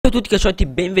a tutti cacciati,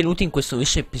 benvenuti in questo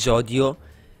nuovissimo episodio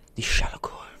di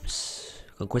Sherlock Holmes.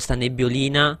 Con questa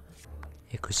nebbiolina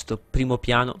e questo primo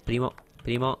piano, primo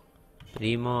piano.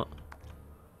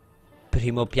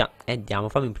 Andiamo,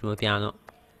 fammi un primo piano.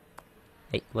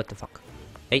 Ehi, what the fuck.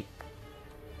 Ehi.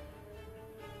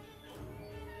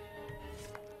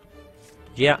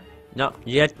 Gira, no,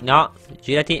 girati, no,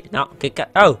 girati, no, che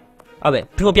oh, vabbè,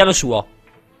 primo piano suo.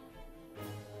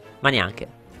 Ma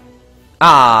neanche.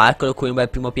 Ah, eccolo qui, un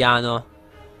bel primo piano.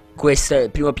 Questo è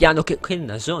il primo piano che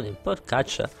nasone,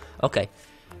 porcaccia. Ok.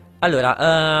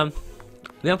 Allora,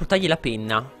 dobbiamo portargli la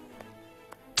penna.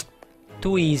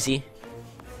 Too easy.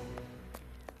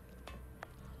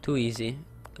 Too easy.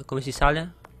 Come si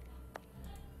sale?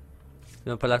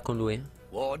 Dobbiamo parlare con lui.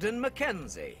 Warden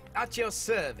Mackenzie, at your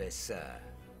service, sir.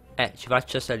 Ci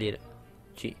faccia salire.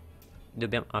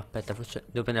 Dobbiamo... aspetta, forse...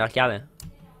 devo prendere la chiave?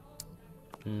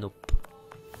 Nope.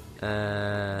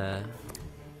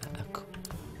 Ecco.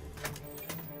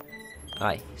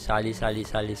 Vai, sali.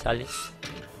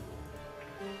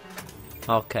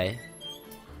 Ok.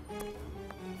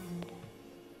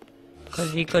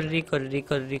 Corri.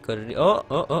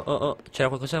 Oh. C'era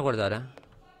qualcosa da guardare?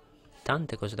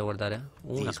 Tante cose da guardare.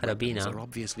 Una carabina.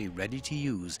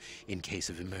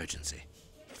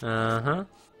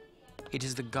 It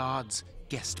is the guard's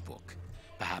guest book,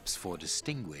 perhaps for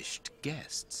distinguished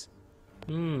guests.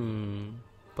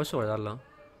 Posso guardarlo?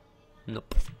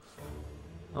 Nope.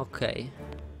 Ok.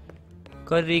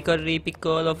 Corri,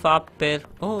 piccolo fapper.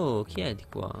 Oh, chi è di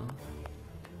qua?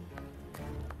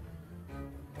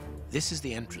 This is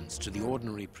the entrance to the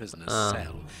ordinary prisoner's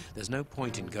cell. There's no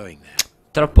point in going there.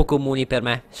 Troppo comuni per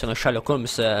me. Sono Sherlock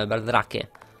Holmes, baldracche.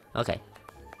 Ok.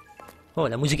 Oh,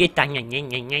 la musichetta.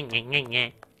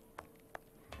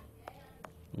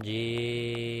 Gira.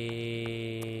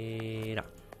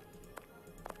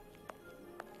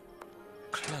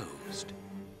 Closed.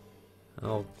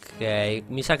 Ok,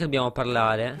 mi sa che dobbiamo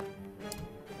parlare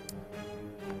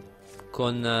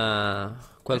con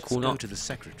qualcuno.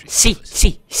 Sì.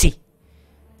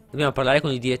 Dobbiamo parlare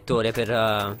con il direttore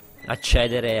per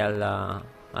accedere alla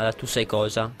tu sai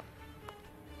cosa.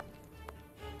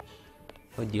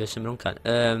 Oddio, sembra un cane.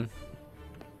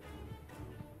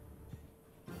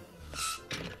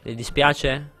 Le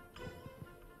dispiace?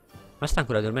 Ma sta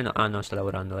ancora dormendo? Ah no, sta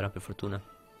lavorando ora, per fortuna.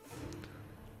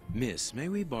 Miss, may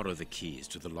we borrow the keys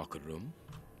to the locker room?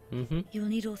 You will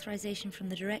need authorization from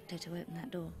the director to open that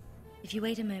door. If you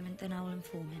wait a moment, then I will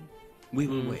inform him. We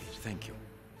will wait, thank you.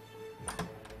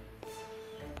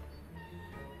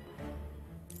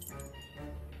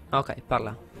 Ok,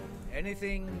 parla.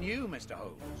 Anything new, Mr.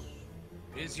 Holmes?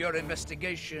 Is your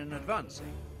investigation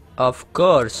advancing? Of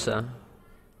course.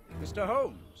 Mr.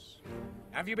 Holmes,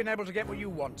 have you been able to get what you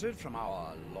wanted from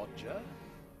our lodger?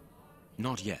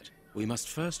 Not yet. We must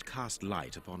first cast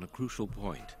light upon a crucial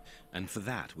point, and for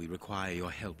that we require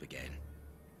your help again.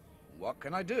 What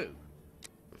can I do?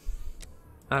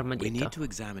 Armadillo. We need to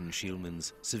examine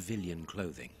Shieldman's civilian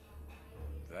clothing.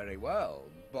 Very well,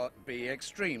 but be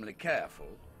extremely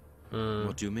careful.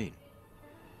 What do you mean?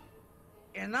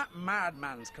 In that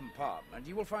madman's compartment,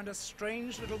 you will find a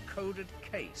strange little coded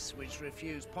case which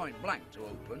refused point blank to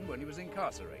open when he was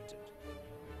incarcerated.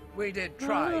 We did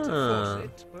try to force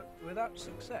it, but without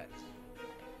success.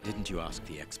 Didn't you ask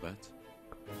the experts?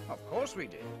 Of course we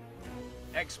did.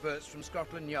 Experts from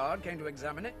Scotland Yard came to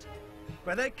examine it,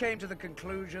 but they came to the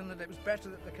conclusion that it was better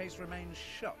that the case remains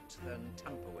shut than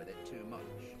tamper with it too much.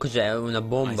 Cos'è, una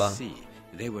bomba? I see.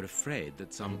 They were afraid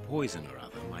that some poison or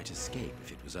other might escape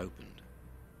if it was opened.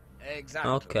 Exactly.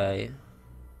 Ok.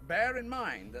 Bear in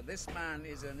mind that this man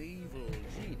is an evil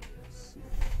genius,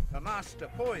 a master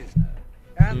poisoner,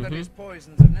 and that his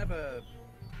poisons are never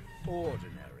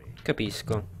ordinary.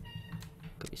 Capisco.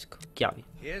 Chiavi.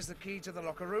 Here's the key to the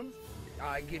locker room.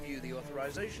 I give you the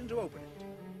authorization to open it.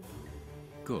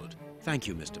 Good. Thank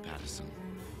you, Mr. Patterson.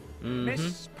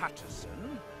 Miss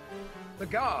Patterson, the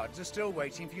guards are still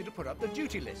waiting for you to put up the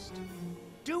duty list.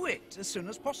 Do it as soon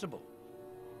as possible.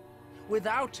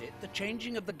 Without it, the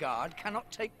changing of the guard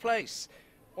cannot take place.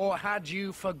 Or had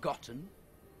you forgotten?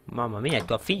 Mamma mia,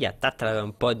 tua figlia tattara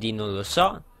un po' di non lo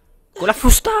so. Con la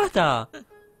frustata!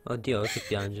 Oddio, che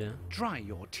piange. Dry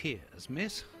your tears,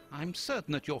 miss. I'm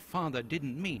certain that your father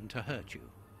didn't mean to hurt you.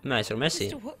 Secondo me sì.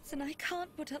 Mr. Watson, I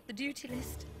can't put up the duty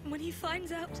list. And when he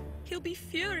finds out, he'll be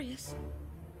furious.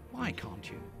 Why can't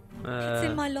you? It's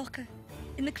in my locker,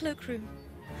 in the cloakroom,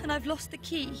 and I've lost the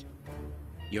key.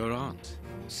 Your aunt.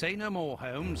 Say no more,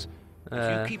 Holmes. If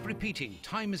you keep repeating,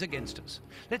 time is against us.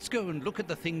 Let's go and look at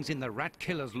the things in the rat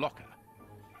killer's locker.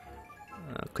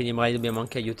 Quindi magari dobbiamo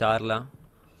anche aiutarla.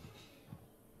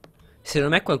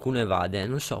 Secondo me qualcuno evade,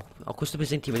 non so, ho questo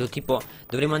presentimento, tipo,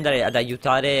 dovremmo andare ad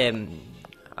aiutare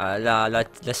la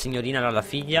signorina, la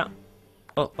figlia.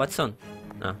 Oh, Watson.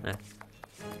 Ah,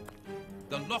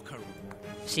 The locker room.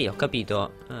 sì, ho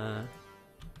capito.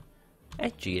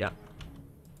 E gira.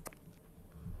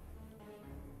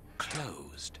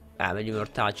 Closed. Meglio i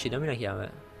mortacci, dammi la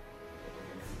chiave.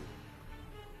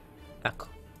 Ecco.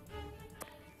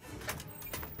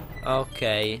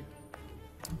 Ok.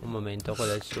 Un momento, qual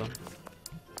è il suo?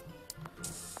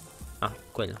 Ah,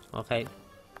 quello, ok.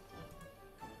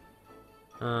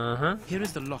 Here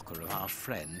is the locker of our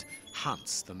friend,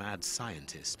 Hans, the mad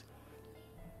scientist.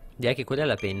 Direi che quella è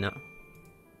la penna.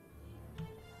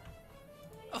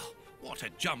 Oh, what a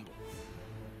jumble.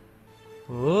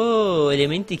 Oh,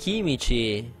 elementi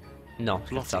chimici. No,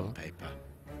 scherzavo. Blotting paper.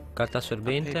 Carta A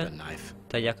assorbente. paper knife.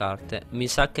 Tagliacarte. Mi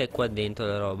sa che è qua dentro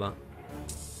la roba.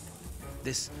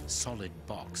 This solid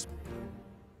box.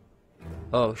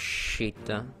 Oh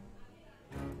shit.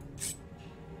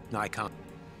 Nikon.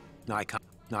 Nikon.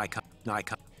 Nikon.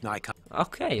 Nikon. Nikon.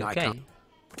 Ok, ok. Nikon.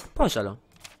 Posalo.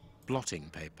 Blotting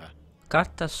paper.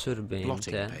 Carta Blotting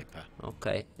assorbente. paper. Ok.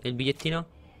 E il bigliettino?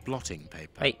 Blotting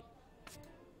paper. Ehi.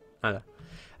 Allora.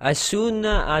 As soon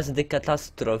as the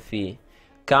catastrophe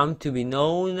come to be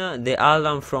known, the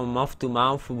alarm from mouth to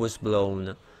mouth was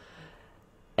blown.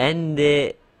 And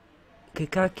the... Che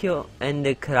cacchio? And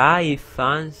the cry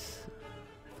fans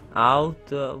out.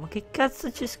 Ma che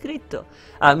cazzo c'è scritto?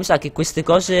 Ah, mi sa che queste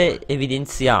cose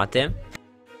evidenziate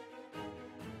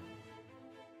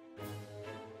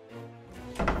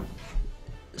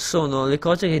sono le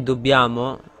cose che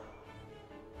dobbiamo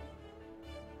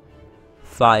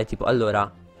fare. Tipo, allora,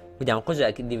 vediamo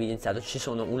cos'è che è evidenziato. Ci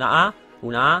sono una A,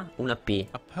 una P.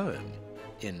 A poem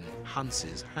in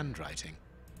Hans's handwriting.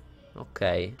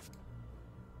 Ok.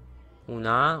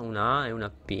 Una A e una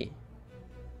P.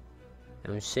 È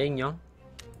un segno?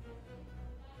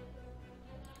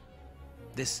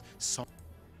 This so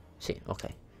Sì,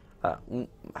 ok.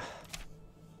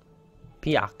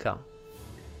 PH.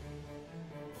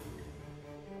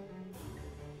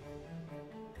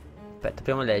 Aspetta,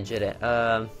 proviamo a leggere.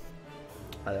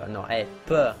 Allora, no, è P.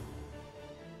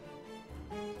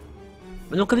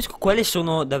 Ma non capisco quali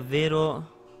sono davvero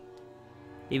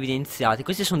evidenziati.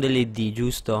 Queste sono delle D,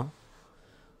 giusto?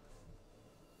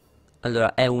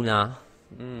 Allora, è una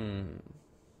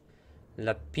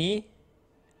la P.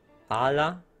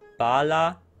 Pala.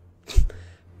 Pala.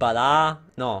 Pala.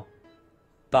 No.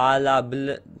 Pala.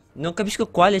 Non capisco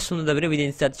quali sono davvero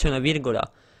evidenziati. C'è una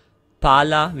virgola.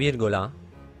 Pala, virgola.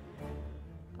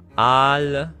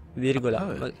 Al, virgola.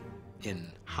 poem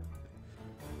in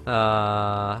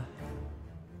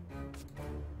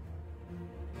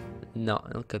No,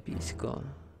 non capisco.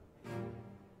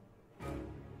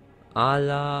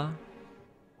 Al.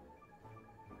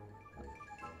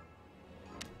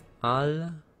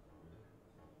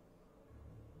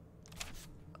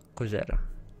 Cos'era?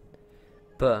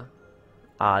 P.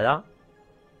 Ala.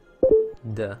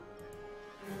 D.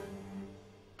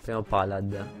 Primo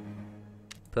palad.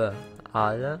 P.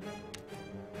 Al.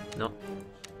 No.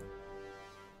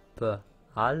 P.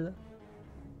 Al.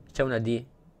 C'è una D.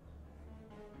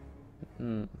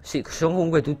 Sì, sono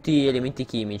comunque tutti elementi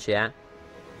chimici,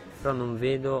 però non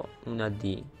vedo una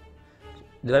D.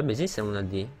 Dovrebbe esistere una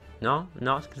D. No?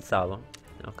 No, scherzavo.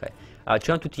 Ok. Allora,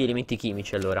 c'erano tutti gli elementi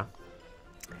chimici, allora.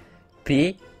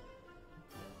 P.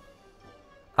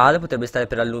 Al potrebbe stare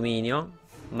per alluminio,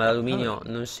 ma l'alluminio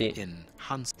non si... in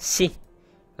Hans Sì,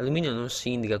 l'alluminio non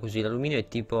si indica così, l'alluminio è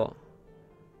tipo...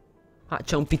 Ah,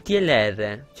 c'è un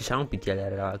PTLR, ci sarà un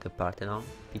PTLR da qualche parte, no?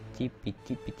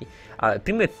 PT. Allora, il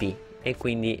primo è P, e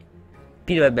quindi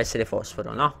P dovrebbe essere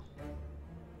fosforo, no?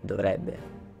 Dovrebbe.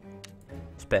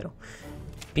 Spero.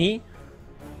 P.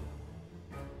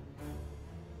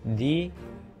 D.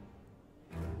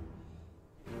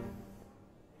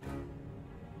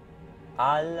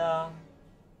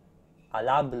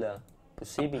 Alabl.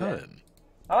 Possibile? poem.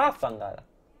 Ma vaffanculo.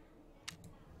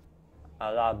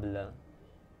 Alabl.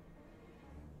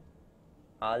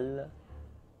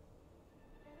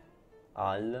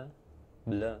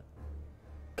 Bl.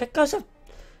 Che cosa?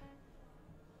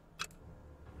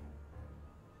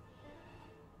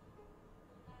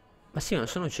 Ma sì, non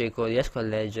sono cieco, riesco a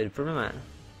leggere. Il problema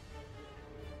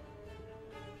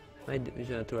è...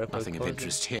 bisogna trovare Nothing of qualcosa.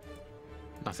 interest here.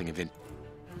 Nothing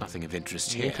of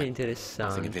interest Niente here. di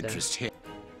interessante. Nothing of interest here.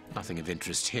 Nothing of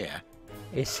interest here.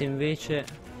 E se invece...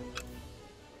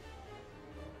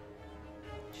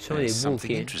 ci sono dei There's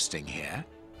something buchi. interesting here.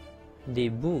 Dei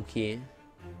buchi.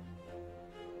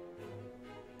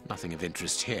 Nothing of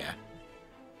interest here.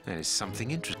 There is something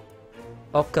interesting.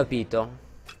 Ho capito.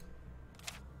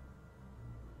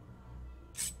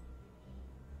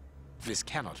 This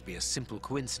cannot be a simple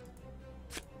coincidence.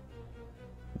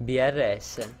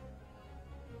 BRS.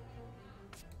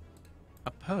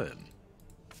 A poem.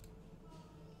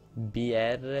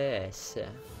 BRS.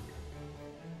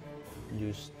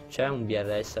 Giusto. C'è un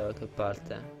BRS da qualche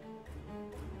parte.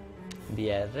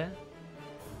 BR.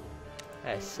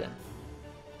 S.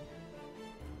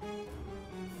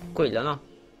 Quello, no?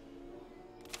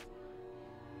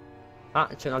 Ah,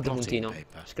 c'è un altro Blotting puntino.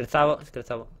 paper.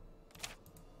 Scherzavo.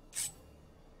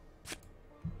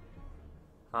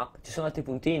 Ah, ci sono altri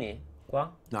puntini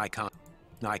qua? I can't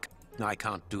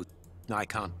do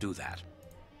that.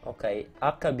 Ok,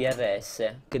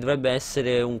 HBRS, che dovrebbe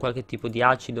essere un qualche tipo di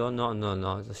acido. No,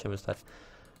 lasciamo stare.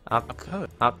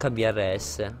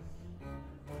 HBRS.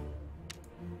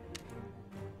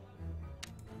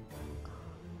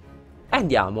 E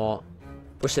andiamo.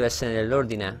 Forse deve essere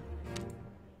nell'ordine.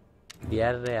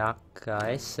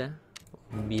 BRHS.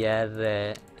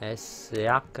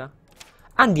 BRSH.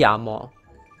 Andiamo.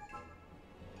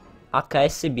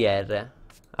 HSBR.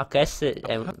 HS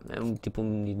è un tipo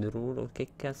un idruro. Che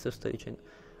cazzo sto dicendo?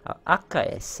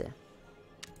 HS.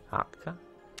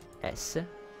 HS.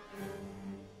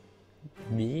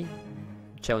 B.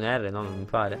 C'è un R, no? Non mi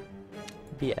pare.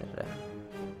 BR.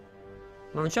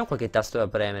 Ma non c'è qualche tasto da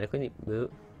premere, quindi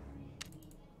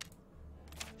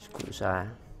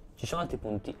scusa, ci sono altri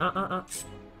punti. I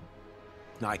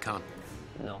can't.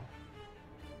 No.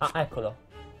 Ah, eccolo.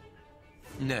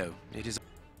 No, it is.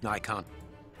 I can't.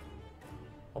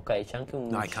 Ok, c'è anche un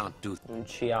I can't do. un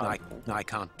CA. I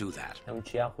can't do that. È un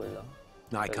CA quello.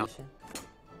 I Credo can't. sì.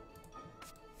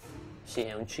 Sì,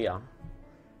 è un CA.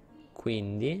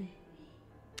 Quindi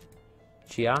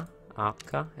CA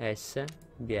H S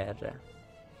BR.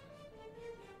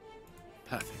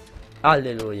 Perfect.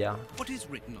 Alleluia. What is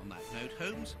written on that note,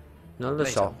 Holmes? Non lo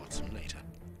Later, so. Watson, later.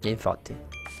 E infatti.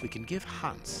 We can give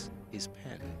Hans his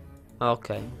pen. Ah,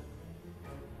 ok.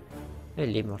 E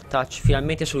lì mortacci.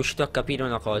 Finalmente sono riuscito a capire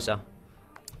una cosa.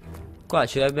 Qua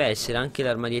ci dovrebbe essere anche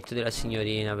l'armadietto della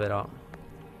signorina, però.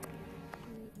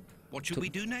 What should we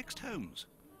do next, Holmes?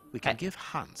 We can give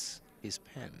Hans his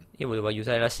pen. Io volevo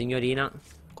aiutare la signorina. A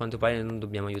quanto pare non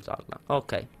dobbiamo aiutarla.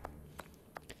 Ok.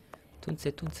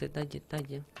 Tunze,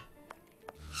 dai.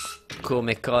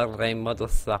 Come corre in modo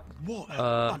sacco. What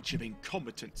a bunch of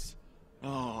incompetents.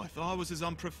 Oh, if I was as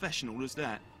unprofessional as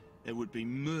that, there would be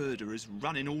murderers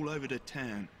running all over the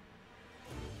town.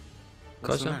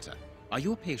 What's the Cosa? matter? Are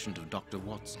you a patient of Dr.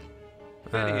 Watson?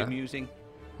 Very amusing.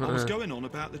 I was going on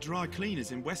about the dry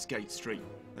cleaners in Westgate Street.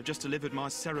 They've just delivered my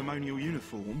ceremonial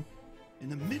uniform in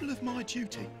the middle of my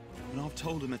duty. And I've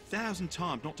told them 1,000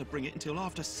 times not to bring it until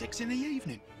after 6 in the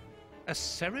evening. A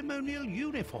ceremonial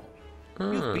uniform.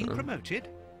 You've been promoted?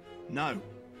 No,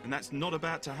 and that's not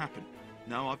about to happen.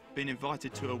 No, I've been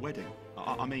invited to a wedding.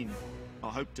 I mean, I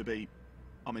hope to be.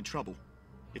 I'm in trouble.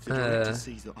 If the director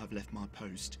sees that I've left my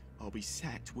post, I'll be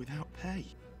sacked without pay.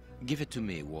 Give it to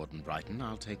me, Warden Brighton.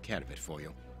 I'll take care of it for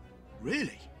you.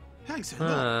 Really? Thanks a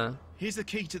lot. Here's the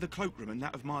key to the cloakroom and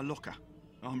that of my locker.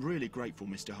 I'm really grateful,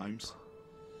 Mr. Holmes.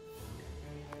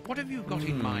 What have you got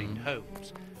in mind,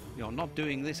 Holmes? You're not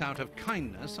doing this out of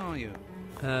kindness, are you?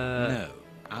 No,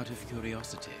 out of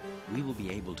curiosity. We will be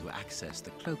able to access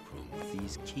the cloakroom with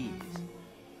these keys.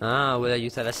 Ah, vuole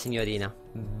aiutare la signorina.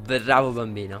 Bravo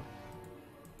bambino.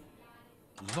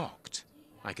 Locked.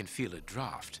 I can feel a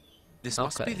draft. This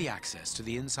must be the access to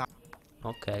the inside.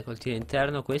 Ok, col tiro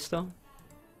interno questo.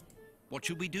 What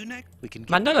should we do next? We can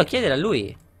Ma get andalo a chiedere a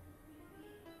lui.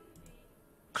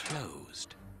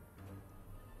 closed.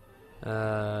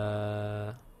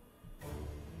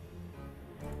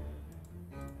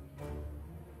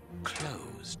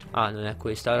 Closed. Ah, non è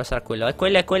questo, ora sarà quello. È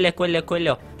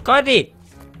quello. Corri!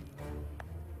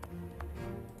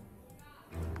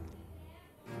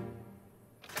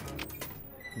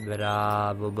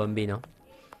 Bravo bambino.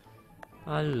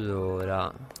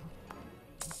 Allora.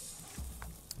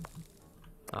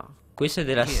 Ah, questo è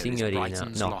della Here is signorina.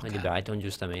 Brighton's No, locker. è di Brighton,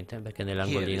 giustamente, perché è Here is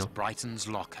nell'angolino. Brighton's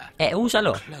locker.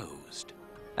 Usalo. Closed.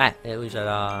 Usa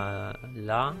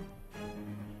la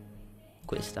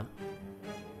questa.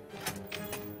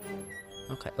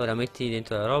 Ok, ora metti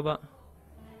dentro la roba.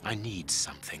 I need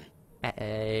something.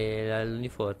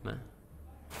 L'uniforme.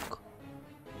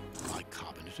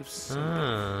 Bicarbonate of soda.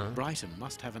 Ah, Brighton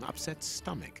must have an upset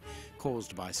stomach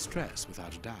caused by stress,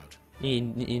 without a doubt.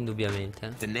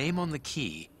 indubbiamente. The name on the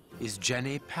key is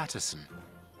Jenny Patterson.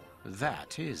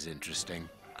 That is interesting.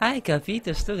 Hai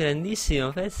capito sto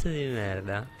grandissimo pezzo di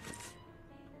merda.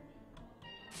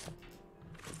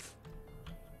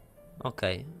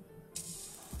 Ok.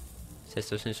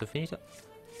 Sesto senso finito.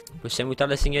 Possiamo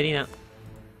aiutare la signorina?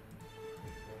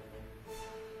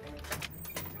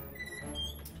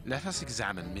 Let us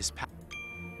examine Miss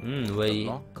The Vuoi...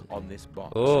 lock on this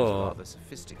box Oh. is rather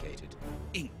sophisticated.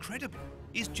 Incredible.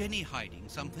 Is Jenny hiding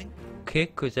something?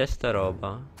 Che cos'è sta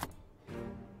roba?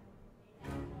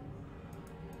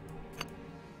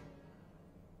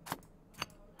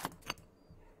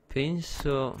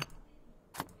 Penso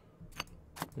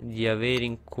di avere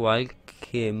in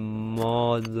qualche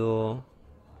modo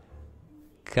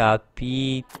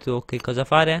capito che cosa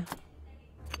fare.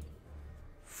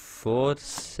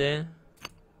 Forse...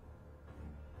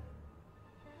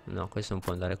 No, questo non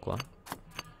può andare qua.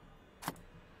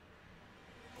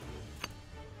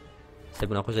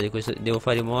 Serve una cosa di questo. Devo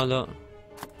fare in modo...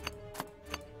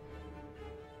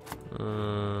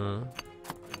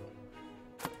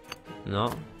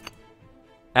 No.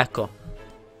 Ecco.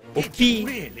 It's OP.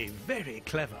 really very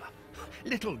clever.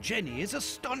 Little Jenny is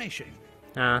astonishing.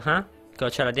 Cosa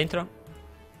c'è là dentro?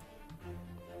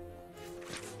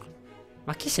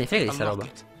 Ma chi se ne frega di A sta roba?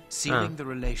 locket, sealing the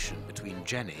relation between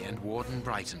Jenny and Warden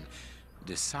Brighton.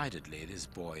 Decidedly, this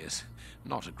boy is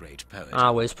not a great poet. Ah,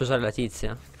 vuoi sposare la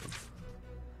tizia?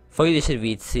 Foglio dei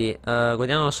servizi.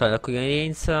 Guardiamo la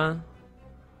l'accoglienza.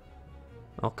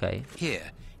 Ok.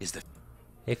 Here is the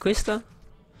E questa?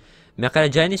 Mia cara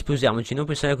Jenny, sposiamoci, non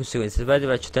pensare alle conseguenze. Sbaglio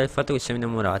dovrà accettare il fatto che siamo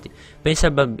innamorati. Pensa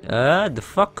al bambino. The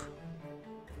fuck?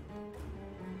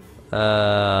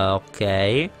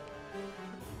 Ok.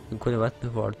 In quelle batte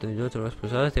forte, il giorno trovo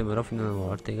sposato e temerò fino alla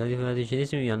morte. I grandi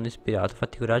fanaticismi mi hanno ispirato.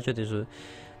 Fatti coraggio, tesoro.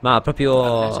 Ma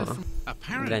proprio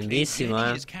Apparently, grandissimo,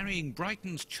 Jenny is carrying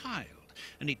Brighton's child,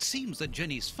 and it seems that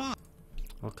Jenny's father.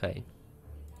 Ok.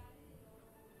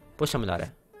 Possiamo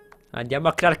andare. Andiamo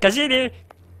a creare casini.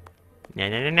 Dai.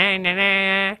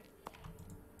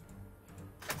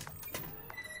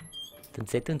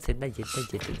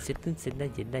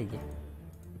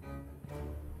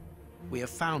 We have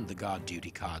found the guard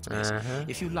duty cards, miss.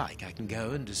 If you like, I can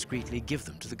go and discreetly give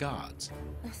them to the guards.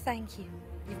 Oh, thank you.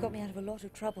 You've got me out of a lot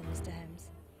of trouble, Mr. Holmes.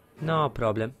 No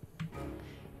problem.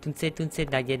 Dai,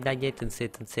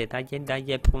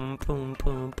 pum pum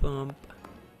pum pum.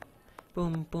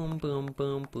 Pum pum pum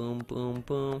pum pum pum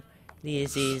pum.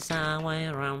 This is how I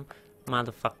run.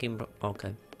 Motherfucking bro.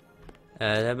 Ok.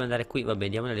 Dovrebbe andare qui. Vabbè,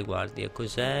 andiamo nelle guardie.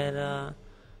 Cos'era?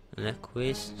 Non è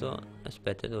questo.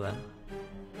 Aspetta, dov'è?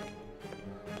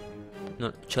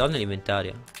 No, ce l'ho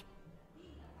nell'inventario.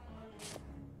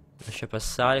 Lascia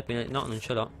passare. Quindi... No, non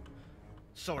ce l'ho.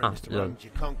 Sorry, Ah, Mr. lol. Holmes,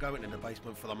 you can't go into the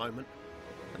basement for the moment.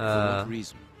 For what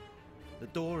reason? The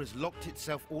door has locked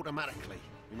itself automatically.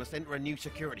 We must enter a new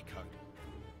security code.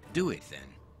 Do it then.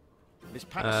 Miss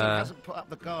Patterson hasn't put up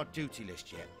the guard duty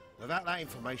list yet. Without that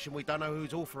information, we don't know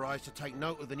who's authorized to take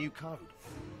note of the new code.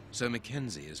 So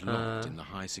Mackenzie is locked in the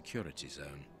high security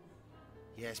zone.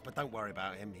 Yes, but don't worry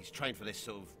about him. He's trained for this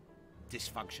sort of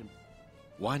dysfunction.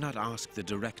 Why not ask the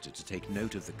director to take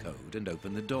note of the code and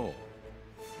open the door?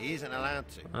 He isn't allowed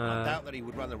to. I doubt that he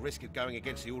would run the risk of going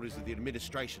against the orders of the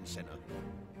administration center.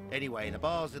 Anyway, the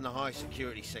bars in the high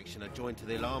security section are joined to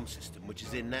the alarm system, which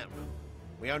is in that room.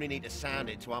 We only need to sound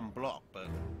it to unblock, but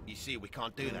you see, we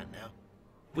can't do that now.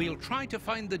 We'll try to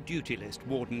find the duty list,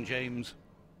 Warden James.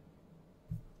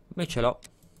 Beh, ce l'ho.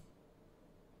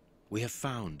 We have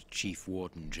found Chief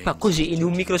Warden James. Ma così, in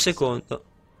un microsecondo.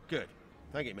 Good.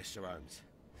 Thank you, Mr. Holmes.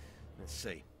 Let's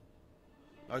see.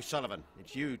 O'Sullivan,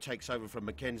 it's you who takes over from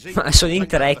Mackenzie. Ma sono in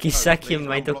Take tre, out the chissà code, chi please,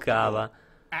 mai and unblock the door. toccava.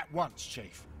 At once,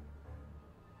 Chief.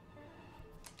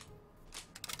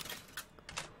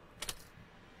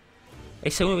 E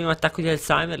se uno viene un attacco di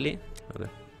Alzheimer lì? Vabbè.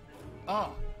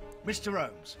 Ah, Mr.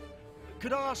 Holmes,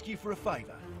 could I ask you for a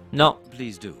favour? No.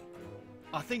 Please do.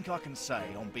 I think I can say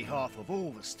on behalf of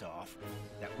all the staff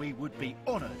that we would be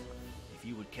honoured if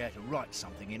you would care to write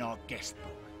something in our guest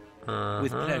book.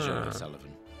 With pleasure,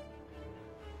 O'Sullivan.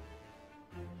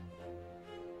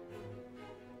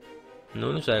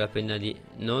 Non usare la penna di...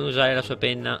 Non usare la sua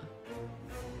penna.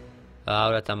 Ah,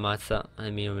 ora t'ammazza.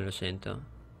 Almeno me lo sento.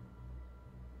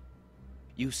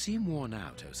 You seem worn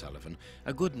out, O'Sullivan.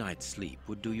 A good night's sleep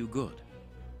would do you good.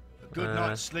 A good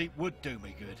night's sleep would do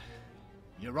me good.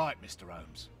 You're right, Mr.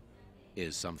 Holmes.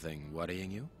 Is something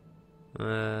worrying you?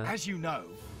 As you know,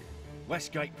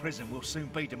 Westgate Prison will soon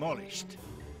be demolished,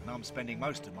 and I'm spending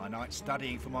most of my nights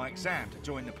studying for my exam to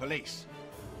join the police.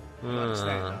 You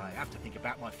understand, I have to think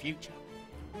about my future.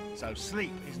 So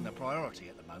sleep isn't a priority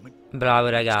at the moment. Bravo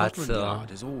Scotland ragazzo.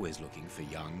 Yard is always looking for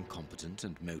young, competent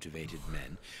and motivated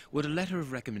men. Would a letter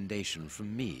of recommendation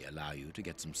from me allow you to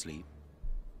get some sleep?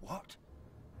 What?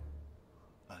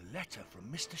 A letter from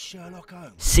Mr. Sherlock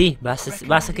Holmes? Sì,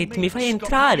 basta che mi fai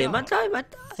entrare. Ma dai, ma Are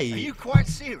dai. you quite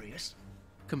serious?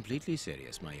 Completely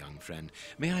serious, my young friend.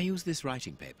 May I use this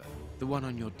writing paper? The one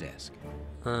on your desk.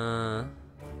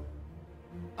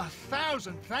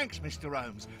 1,000 thanks, Mr.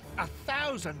 Holmes.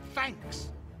 1,000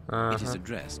 thanks. It is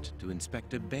addressed to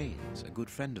Inspector Baines, a good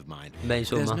friend of mine. Beh,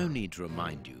 There's insomma. no need to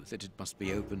remind you that it must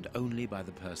be opened only by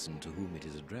the person to whom it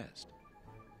is addressed.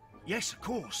 Yes, of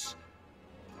course.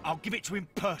 I'll give it to him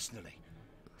personally.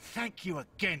 Thank you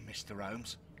again, Mr.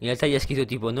 Holmes. In realtà gli ha scritto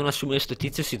tipo non assumere sto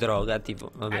tizio, si droga,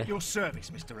 tipo, vabbè. At your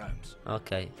service, Mr. Holmes.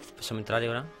 Ok, possiamo entrare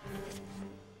ora?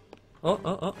 Oh,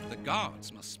 oh, oh. The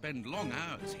guards must spend long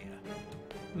hours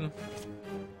here.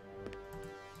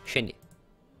 Scendi.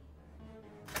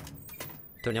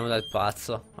 Torniamo dal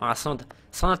pazzo. Ah,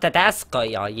 sono tedesco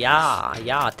io.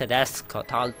 Ya, tedesco,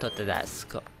 tanto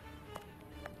tedesco.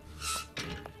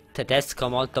 Tedesco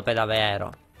molto per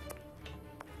davvero.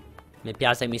 Mi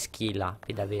piace, mi schilla,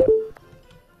 per davvero.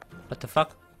 What the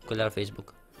fuck? Quello era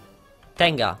Facebook.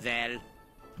 Tenga. Well,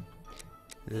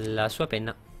 La sua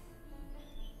penna.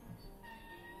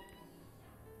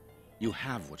 you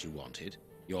have what you wanted.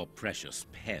 Your precious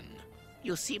pen.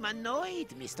 You seem annoyed,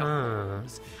 Mr.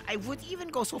 Holmes. I would even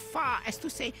go so far as to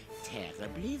say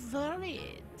terribly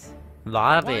worried.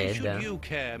 Why should Worried. you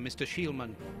care, Mr.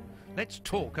 Shielman? Let's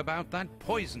talk about that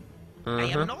poison. I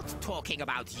am not talking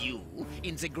about you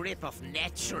in the grip of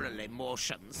natural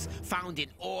emotions found in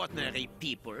ordinary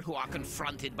people who are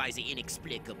confronted by the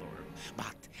inexplicable.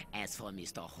 But as for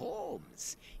Mr.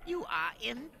 Holmes, you are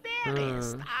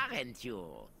embarrassed, aren't you?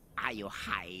 Are you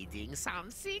hiding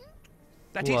something?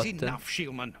 That is What? enough,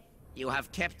 Shielman. You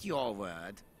have kept your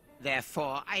word.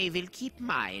 Therefore, I will keep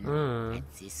mine.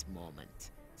 At this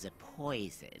moment, the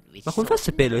poison which Ma come fa a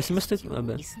so saperlo? È rimasto... you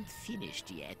Vabbè. isn't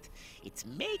finished yet. Its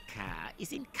maker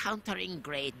is encountering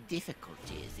great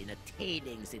difficulties in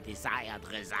attaining the desired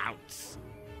results.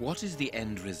 What is the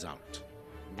end result?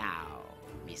 Now,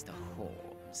 Mr.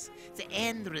 Holmes, the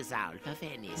end result of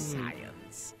any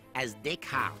science, as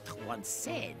Descartes once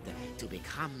said, to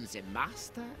become the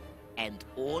master and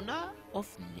owner of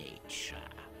nature.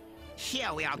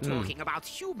 Here we are talking about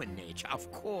human nature,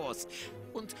 of course.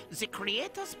 And the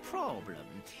creator's problem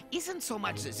isn't so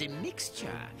much the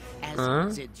mixture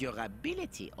as the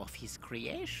durability of his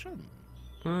creation.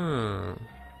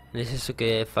 Nel senso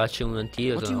che faccio un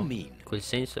antidoto. What do you mean? In quel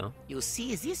senso? You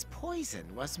see, this poison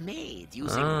was made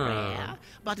using rare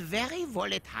but very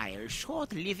volatile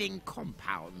short-living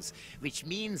compounds, which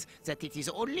means that it is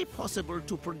only possible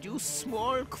to produce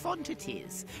small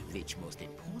quantities, which most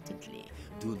importantly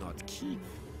do not keep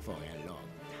for a long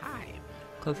time.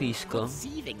 Capisco.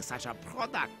 Conceiving such a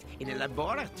product in a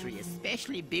laboratory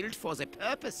especially built for the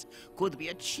purpose could be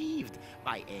achieved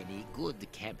by any good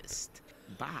chemist.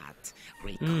 But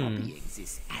recopying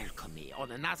this alchemy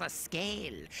on another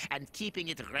scale and keeping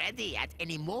it ready at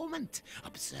any moment,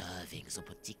 observing the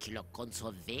particular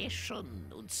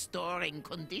conservation and storing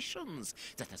conditions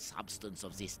that a substance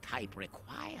of this type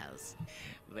requires,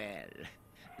 well,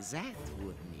 that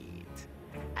would need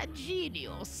a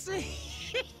genius.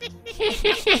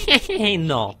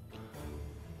 No.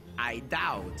 I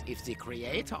doubt if the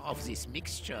creator of this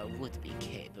mixture would be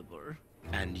capable.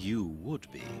 And you would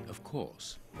be, of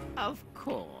course. Of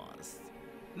course.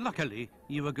 Luckily,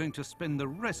 you are going to spend the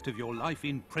rest of your life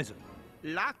in prison.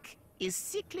 Luck is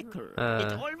cyclical.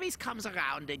 It always comes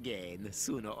around again,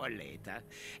 sooner or later.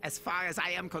 As far as I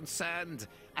am concerned,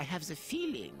 I have the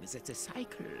feeling that the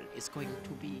cycle is going to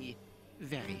be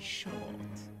very short.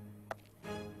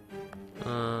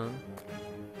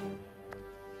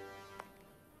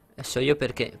 So io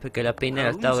perché? Perché la penna in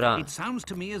realtà Holmes, ora... it sounds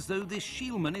to me as though this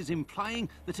Shielman is implying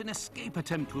that an escape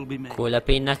attempt will be made. Con la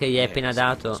penna che gli hai appena Yes,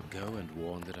 dato. must go and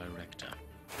warn the director.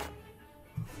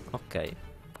 Ok.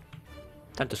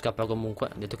 Tanto scappa comunque.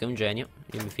 Ha detto che è un genio.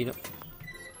 Io mi fido.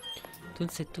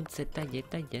 Tuzze, taglie.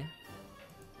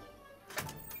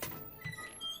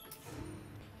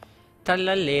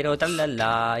 Trallallero,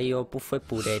 trallallà. Io puffo e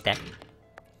pure te.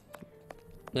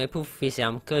 Noi puffi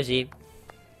siamo così.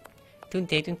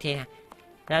 Tunti.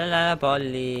 La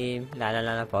polli.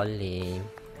 La polli.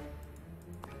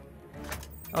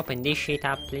 Open this shit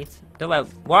up, please. Dov'è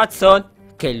Watson?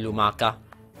 Che lumaca.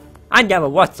 Andiamo,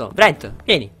 Watson. Brent,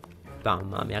 vieni.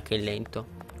 Mamma mia, che lento.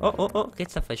 Oh, che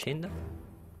sta facendo?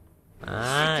 Ah,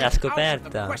 l'ha Out of the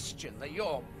scoperta. question that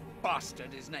your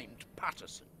bastard is named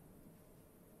Patterson.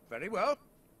 Very well.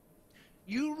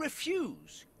 You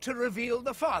refuse to reveal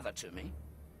the father to me?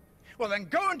 Well, then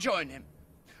go and join him.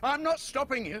 I'm not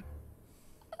stopping you.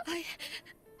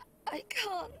 I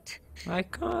can't. I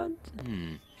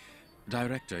can't.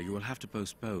 Director, you will have to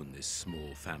postpone this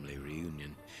small family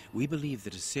reunion. We believe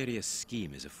that a serious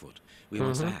scheme is afoot. We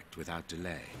must act without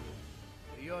delay.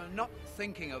 you're not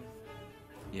thinking of...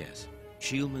 Yes.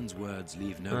 Shielman's words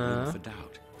leave no room for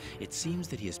doubt. It seems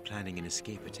that he is planning an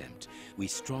escape attempt. We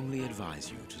strongly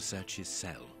advise you to search his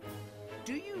cell.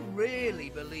 Do you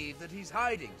really believe that he's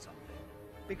hiding something?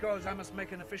 Because I must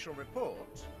make an official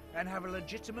report and have a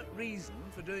legitimate reason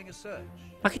for doing a search.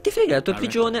 Ma che ti frega la tua I reckon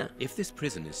prigione? if this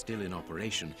prison is still in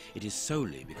operation, it is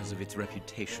solely because of its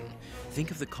reputation. Think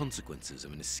of the consequences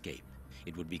of an escape.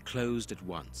 It would be closed at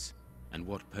once. And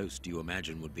what post do you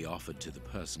imagine would be offered to the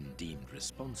person deemed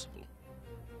responsible?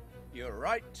 You're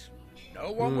right.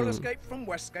 No one will escape from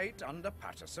Westgate under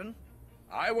Patterson.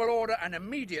 I will order an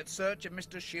immediate search of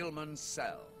Mr. Shielman's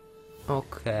cell.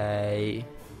 Ok.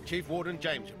 Chief Warden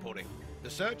James reporting. The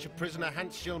search of prisoner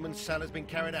Hans Shielman's cell has been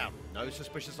carried out. No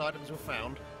suspicious items were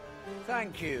found.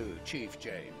 Thank you, Chief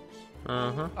James.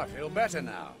 Uh-huh. I feel better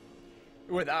now.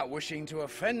 Without wishing to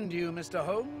offend you, Mr.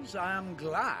 Holmes, I am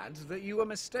glad that you were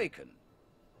mistaken.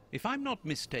 If I'm not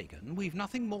mistaken, we've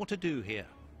nothing more to do here.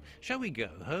 Shall we go,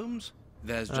 Holmes?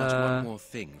 There's just one more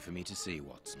thing for me to see,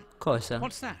 Watson. Cosa?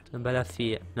 What's that? Una bella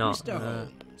No. Mr.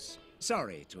 Holmes,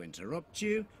 sorry to interrupt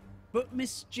you, but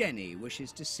Miss Jenny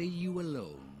wishes to see you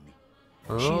alone.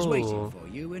 She's waiting for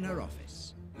you in her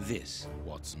office. This,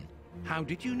 Watson. How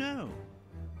did you know?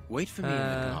 Wait for me in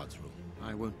the guards room.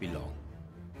 I won't be long.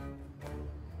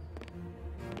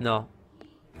 No.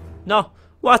 No!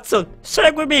 Watson,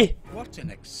 seguimi! What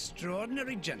an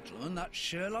extraordinary gentleman that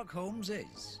Sherlock Holmes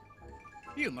is.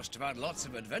 You must have had lots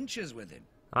of adventures with him.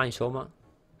 Ah, insomma.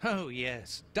 Oh,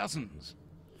 yes, dozens.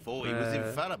 Thought he was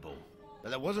infallible.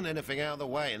 But there wasn't anything out of the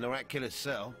way in the rat killer's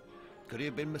cell. Could he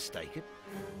have been mistaken?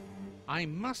 I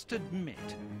must admit...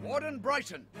 Warden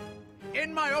Brighton,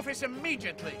 in my office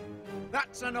immediately.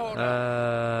 That's an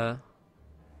order.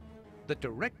 The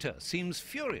director seems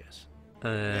furious.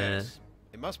 Yes.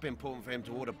 It must be important for him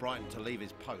to order Brighton to leave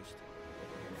his post.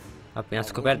 Ha appena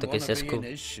scoperto che si è in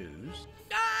his shoes.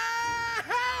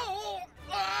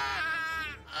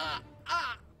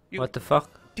 What the fuck?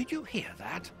 Did you hear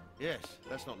that? Yes,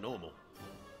 that's not normal.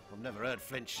 I've never heard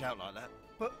Flint shout like that.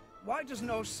 But why doesn't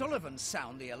O'Sullivan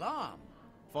sound the alarm?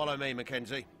 Follow me,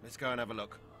 Mackenzie. Let's go and have a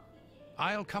look.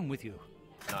 I'll come with you.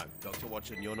 No, Dr.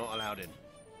 Watson, you're not allowed in.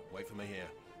 Wait for me here.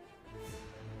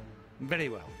 Very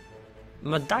well.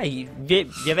 Ma dai, vi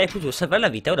avrei potuto salvare la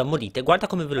vita, ora morite. Guarda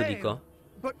come ve lo dico.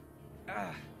 But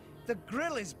the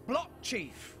grill is blocked,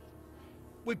 Chief.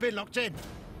 We've been locked in.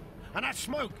 And that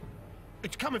smoke,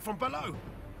 it's coming from below.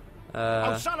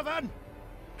 O'Sullivan,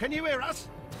 can you hear us?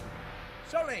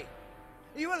 Sully,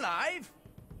 are you alive?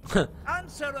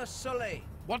 Answer us, Sully.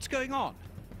 What's going on?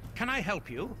 Can I help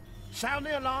you? Sound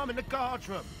the alarm in the guards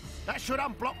room. That should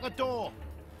unblock the door.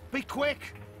 Be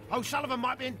quick. O'Sullivan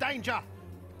might be in danger.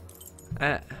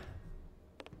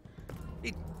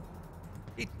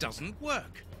 It doesn't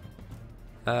work.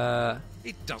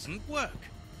 It doesn't work.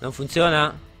 Non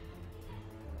funziona?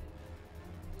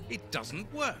 It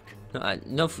doesn't work.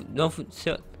 No, non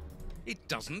funziona. It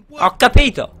doesn't work. Ho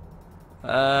capito.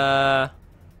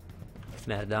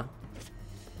 Merda.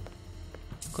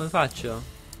 Come faccio?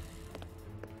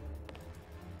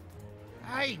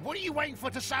 Hey, what are you waiting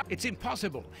for to sound? It's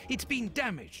impossible. It's been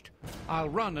damaged. I'll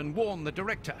run and warn the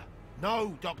director.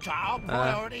 No, Doctor. Our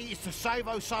priority is to save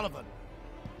O'Sullivan.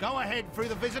 Go ahead through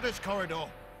the visitors' corridor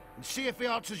and see if he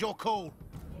answers your call.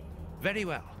 Very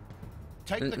well.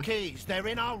 Take the keys. They're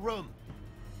in our room.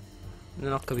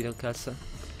 Non ho capito un cazzo.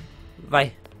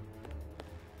 Vai.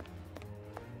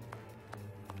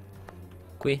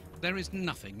 Qui. There is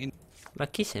nothing in... Ma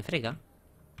chi se ne frega?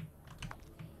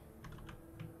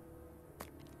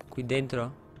 Qui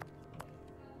dentro?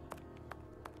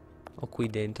 O qui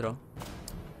dentro?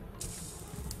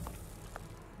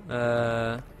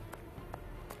 There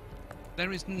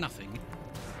is nothing.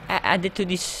 Ha detto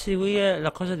di seguire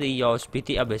la cosa degli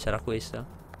ospiti. Vabbè, sarà questa.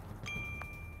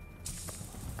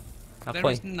 Ah, There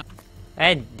poi. is no...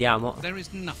 Andiamo. There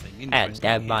is nothing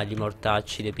interesting Ma gli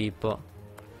mortacci di Pippo.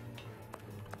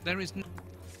 There is di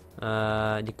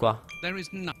qua. There is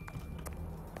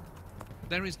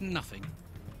nothing.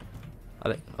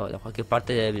 Vabbè, da qualche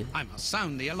parte deve... I must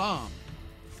sound the alarm.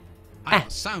 I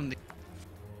must sound the...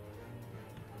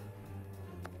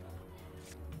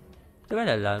 Dov'è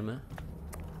l'allarme?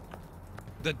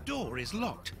 The door is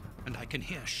locked, and I can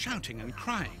hear shouting and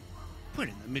crying. We're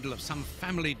in the middle of some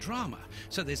family drama,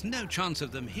 so there's no chance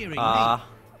of them hearing me.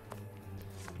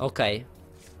 Ok.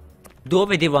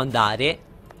 Dove devo andare?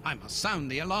 I must sound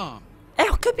the alarm.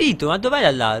 Ho capito, ma dov'è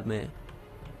l'allarme?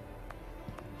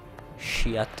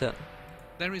 Shit.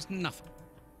 There is nothing.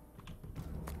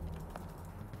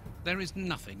 There is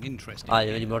nothing interesting. Ah,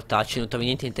 di mortacci, non trovi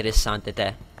niente interessante,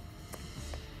 te.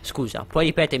 Scusa, puoi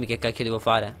ripetermi che cacchio devo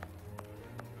fare?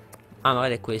 Ah,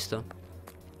 magari è questo.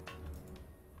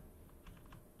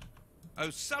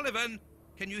 O'Sullivan,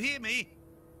 can you hear me?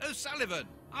 O'Sullivan,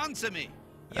 answer me.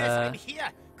 Yes, I'm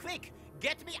here. Quick,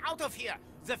 get me out of here.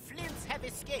 The Flints have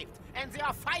escaped, and they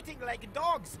are fighting like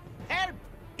dogs. Help!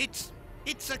 It's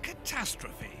a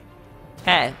catastrophe.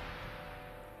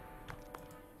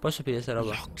 Posso aprire sta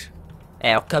roba? Locked.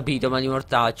 Ho capito, ma di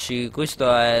mortacci.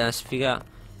 Questo è una sfiga.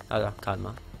 Allora,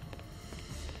 calma.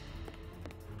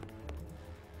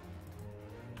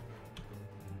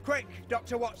 Quick,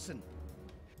 Dr. Watson.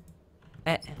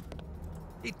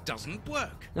 It doesn't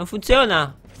work. Non funziona.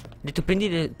 Ho detto prendi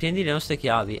le nostre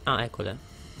chiavi. Ah, eccole.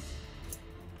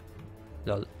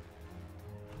 Lol.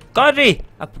 Corri!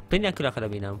 Ah, prendi anche la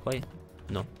carabina, non puoi?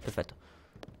 No, perfetto.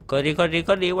 Corri, corri,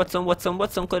 corri, Watson, Watson,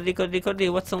 Watson, corri, corri, corri,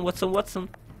 Watson, Watson, Watson.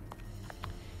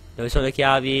 Dove sono le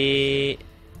chiavi?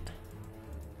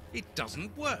 It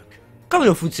doesn't work. Come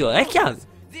non funziona? Le chiavi!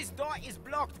 This door is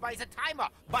blocked by the timer,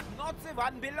 but not the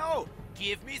one below.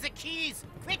 Give me the keys,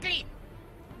 quickly!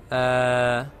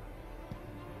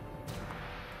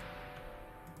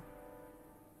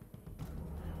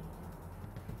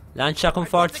 Lancia con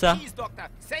I've got the forza. keys, Doctor.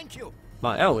 Thank you.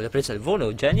 Ma l'hai presa il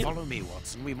volo, genio? Follow me,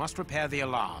 Watson. We must repair the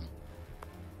alarm.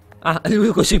 Ah,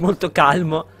 lui così molto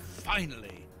calmo.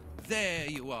 Finally, there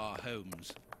you are,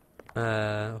 Holmes.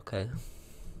 Ok.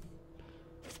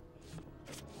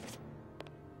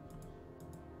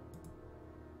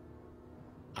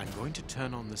 I'm going to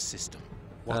turn on the system.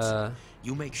 Watson,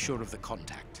 you make sure of the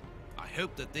contact. I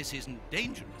hope that this isn't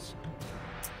dangerous.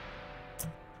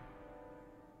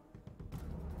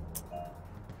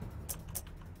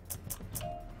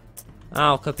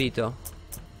 Ah, ho capito.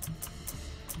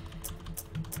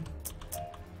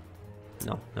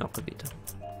 No, non ho capito.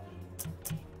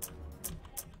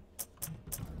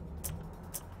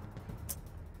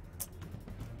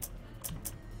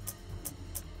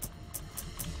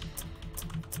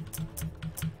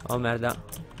 Oh merda.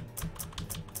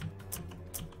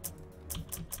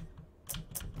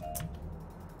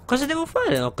 Cosa devo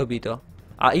fare? Non ho capito.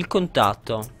 Ah, il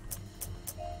contatto.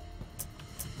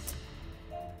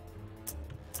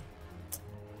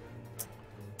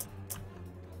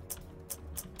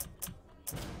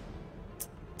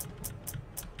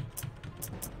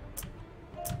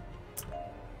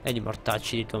 E di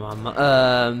mortacci di tua mamma.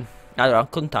 Allora,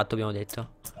 contatto abbiamo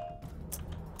detto.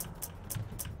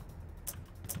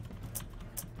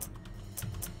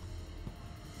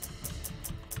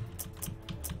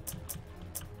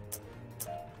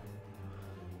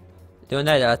 Devo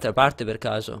andare dall'altra parte per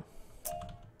caso.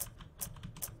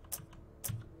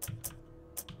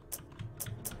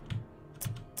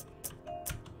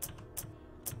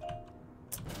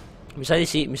 Mi sa di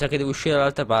sì, mi sa che devo uscire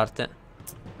dall'altra parte.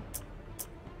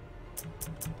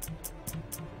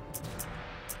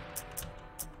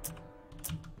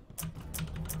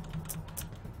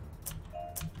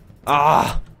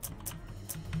 Ah!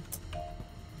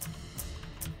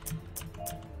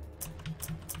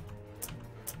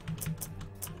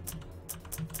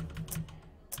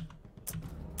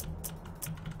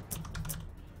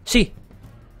 Sì.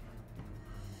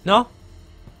 No?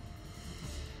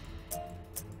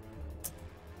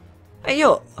 E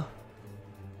io...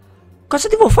 Cosa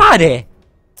devo fare?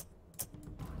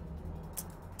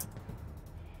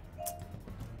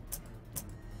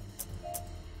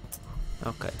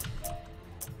 Ok.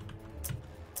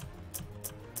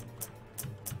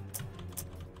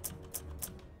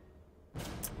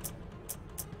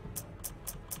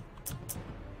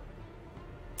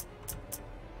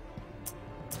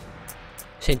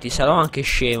 Senti, sarò anche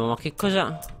scemo, ma che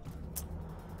cosa...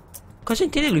 Cosa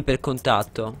intende lui per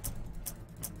contatto?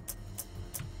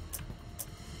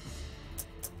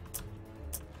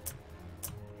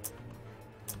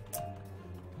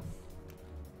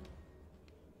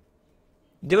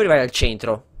 Devo arrivare al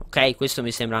centro. Ok, questo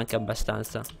mi sembra anche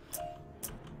abbastanza.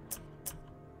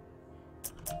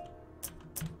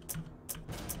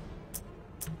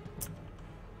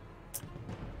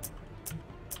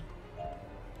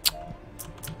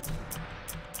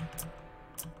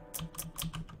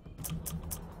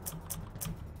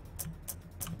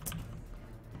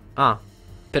 Ah,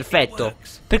 perfetto.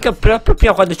 Perché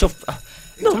proprio quando ci ho...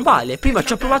 Non vale, prima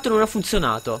ci ho provato e non ha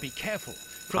funzionato. Be careful.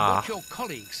 From what your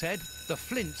colleague said, the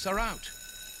Flints are out.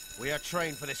 We are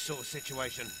trained for this sort of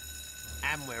situation.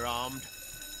 And we're armed.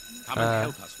 Come and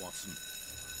help us, Watson.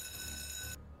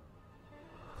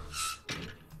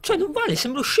 Cioè non vale,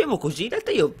 sembro scemo così. In realtà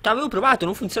io t'avevo provato,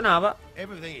 non funzionava.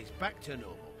 Everything is back to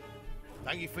normal.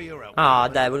 Thank you for your help. Ah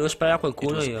dai, volevo sparare a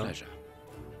qualcuno It was a io. pleasure.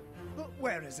 But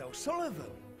where is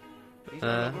O'Sullivan? He's no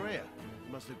longer here.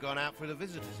 Must have gone out through the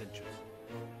visitors' entrance.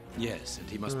 Yes, and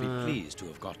he must be pleased to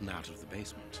have gotten out of the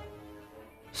basement.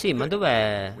 Sì, ma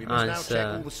dov'è We must now Hans? check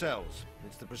all the cells.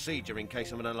 It's the procedure in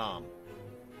case of an alarm.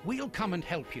 We'll come and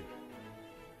help you.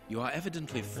 You are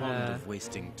evidently fond of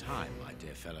wasting time, my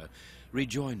dear fellow.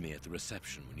 Rejoin me at the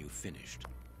reception when you've finished.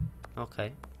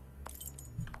 Ok.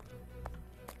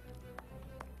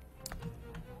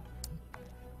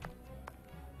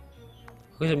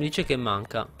 Cosa mi dice che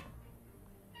manca?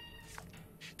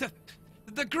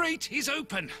 The grate is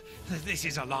open. This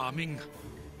is alarming.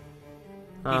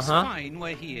 He's Uh-huh. fine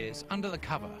where he is, under the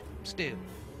cover, still.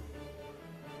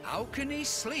 How can he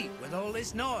sleep with all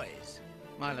this noise?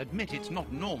 I'll admit it's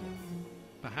not normal.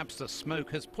 Perhaps the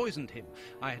smoke has poisoned him.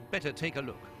 I had better take a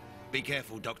look. Be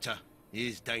careful, Doctor. He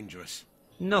is dangerous.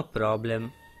 No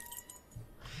problem.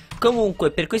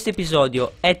 Comunque, per questo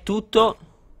episodio è tutto.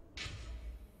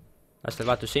 Ha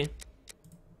salvato, sì?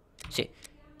 Sì.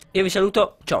 Io vi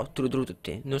saluto. Ciao,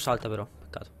 tutti. Non salta però.